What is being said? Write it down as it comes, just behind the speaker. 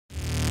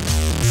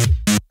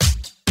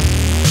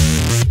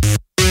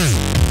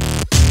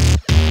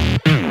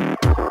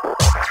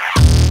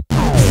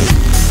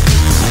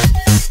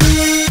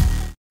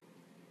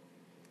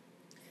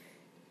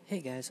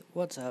guys,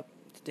 what's up?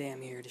 Today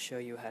I'm here to show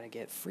you how to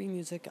get free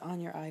music on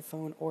your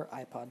iPhone or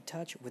iPod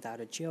Touch without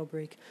a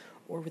jailbreak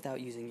or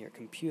without using your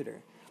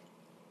computer.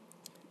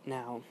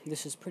 Now,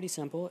 this is pretty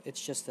simple.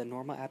 It's just a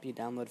normal app you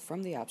download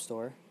from the App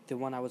Store. The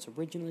one I was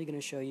originally going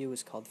to show you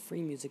is called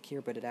Free Music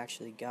here, but it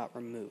actually got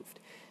removed.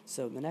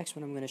 So the next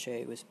one I'm going to show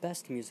you is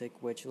Best Music,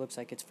 which looks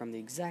like it's from the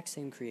exact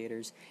same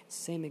creators,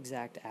 same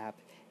exact app.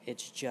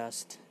 It's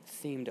just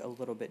themed a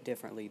little bit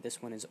differently.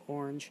 This one is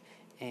orange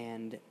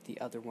and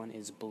the other one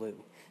is blue.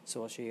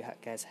 So I'll show you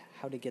guys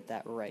how to get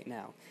that right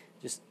now.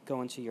 Just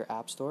go into your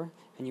App Store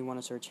and you want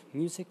to search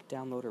Music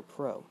Downloader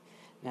Pro.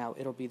 Now,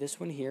 it'll be this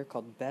one here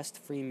called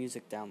Best Free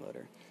Music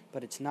Downloader,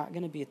 but it's not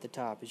going to be at the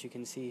top. As you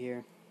can see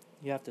here,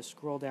 you have to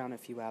scroll down a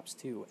few apps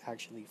to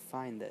actually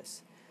find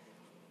this,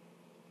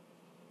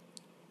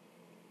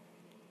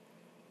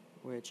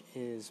 which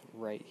is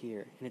right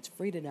here. And it's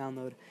free to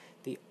download.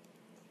 The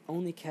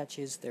only catch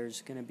is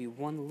there's going to be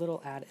one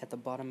little ad at the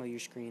bottom of your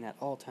screen at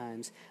all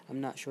times. I'm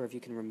not sure if you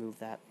can remove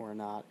that or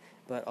not,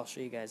 but I'll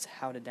show you guys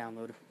how to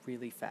download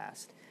really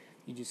fast.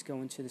 You just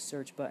go into the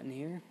search button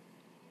here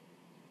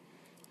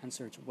and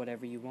search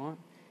whatever you want.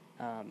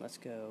 Let's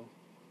go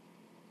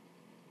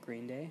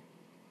Green Day.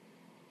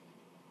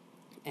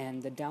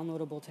 And the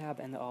downloadable tab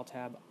and the all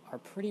tab are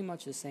pretty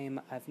much the same.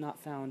 I've not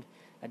found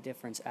a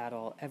difference at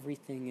all.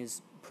 Everything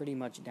is pretty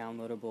much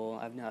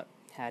downloadable. I've not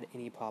had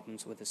any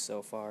problems with this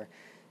so far.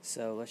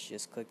 So let's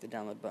just click the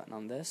download button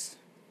on this,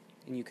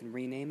 and you can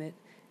rename it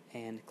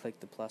and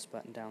click the plus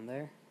button down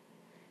there.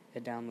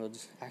 It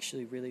downloads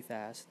actually really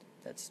fast.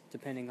 That's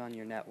depending on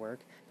your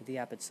network, but the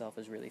app itself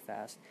is really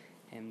fast.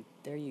 And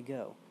there you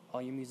go.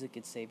 All your music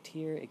gets saved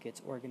here. It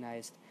gets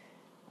organized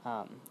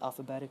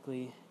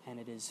alphabetically, and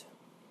it is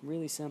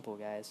really simple,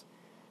 guys.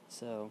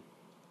 So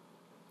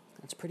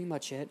that's pretty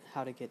much it,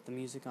 how to get the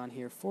music on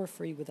here for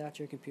free without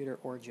your computer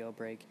or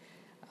jailbreak.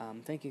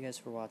 Thank you guys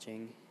for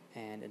watching,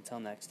 and until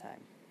next time.